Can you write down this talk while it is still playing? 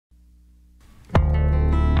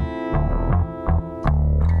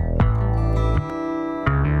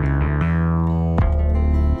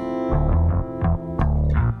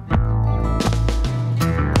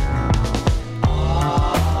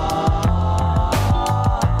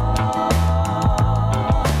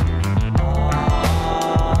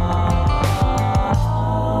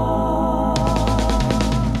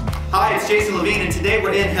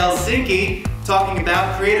Helsinki, talking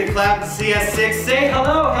about Creative Cloud and CS6. Say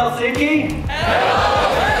hello, Helsinki!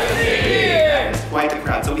 Hello, Helsinki! It's quite the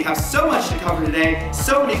crowd. So we have so much to cover today,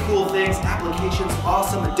 so many cool things, applications,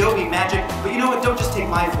 awesome, Adobe magic. But you know what? Don't just take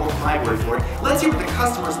my word for it. Let's hear what the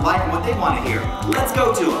customers like and what they want to hear. Let's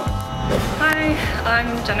go to them. Hi,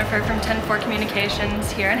 I'm Jennifer from 10-4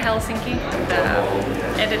 Communications here in Helsinki.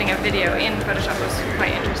 Editing a video in Photoshop was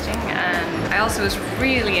quite interesting, and I also was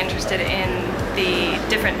really interested in the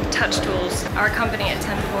different touch tools. Our company at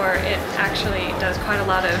 10-4, it actually does quite a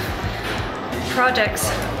lot of projects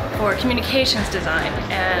for communications design,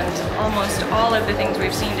 and almost all of the things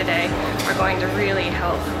we've seen today are going to really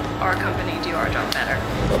help our company do our job better.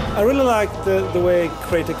 I really like the way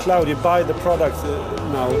Creative Cloud, you buy the product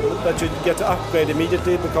now, that you get to upgrade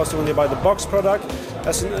immediately, because when you buy the box product,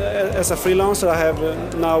 as a freelancer I have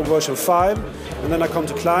now version 5, and then I come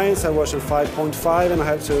to clients, I have version 5.5, and I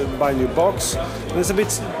have to buy a new box, and it's a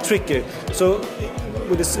bit tricky. So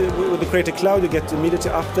with the Creative Cloud you get immediate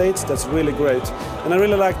updates, that's really great. And I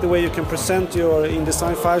really like the way you can present your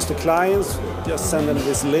InDesign files to clients, just send them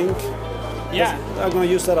this link. Yeah. I'm going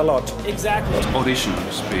to use that a lot. Exactly. Audition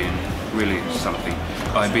has been really something.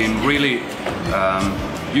 I've been really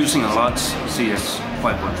using a lot CS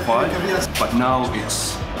 5.5, but now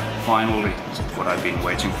it's finally what I've been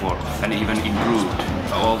waiting for, and even improved.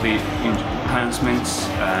 All the enhancements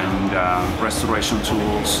and restoration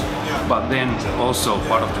tools, but then also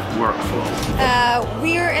part of the workflow.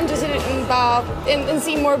 We are interested in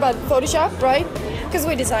seeing more about Photoshop, right? Because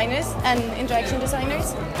we're designers and interaction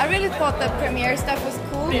designers. I really thought the Premiere stuff was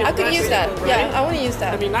cool. I could use that. Right? Yeah, I want to use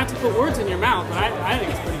that. I mean, not to put words in your mouth, but I think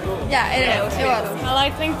it's pretty cool. Yeah, it was. Well, I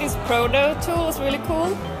think this Proto tool is really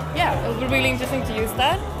cool. Yeah, it would be really interesting to use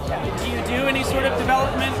that. Yeah. Do you do any sort of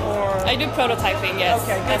development, or? I do prototyping, yes.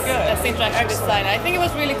 Okay, good. That's interaction design. I think it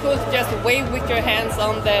was really cool to just wave with your hands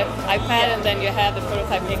on the iPad, and then you have the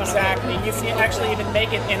prototype in front of you. Exactly. You can actually even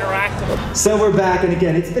make it interactive. So we're back, and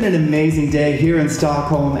again, it's been an amazing day here in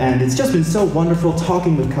Stockholm, and it's just been so wonderful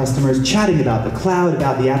talking with customers, chatting about the cloud,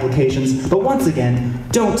 about the applications. But once again,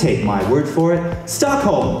 don't take my word for it.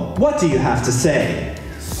 Stockholm, what do you have to say?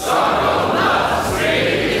 Stockholm,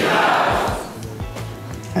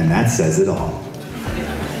 and that says it all.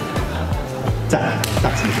 Back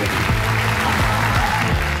to you.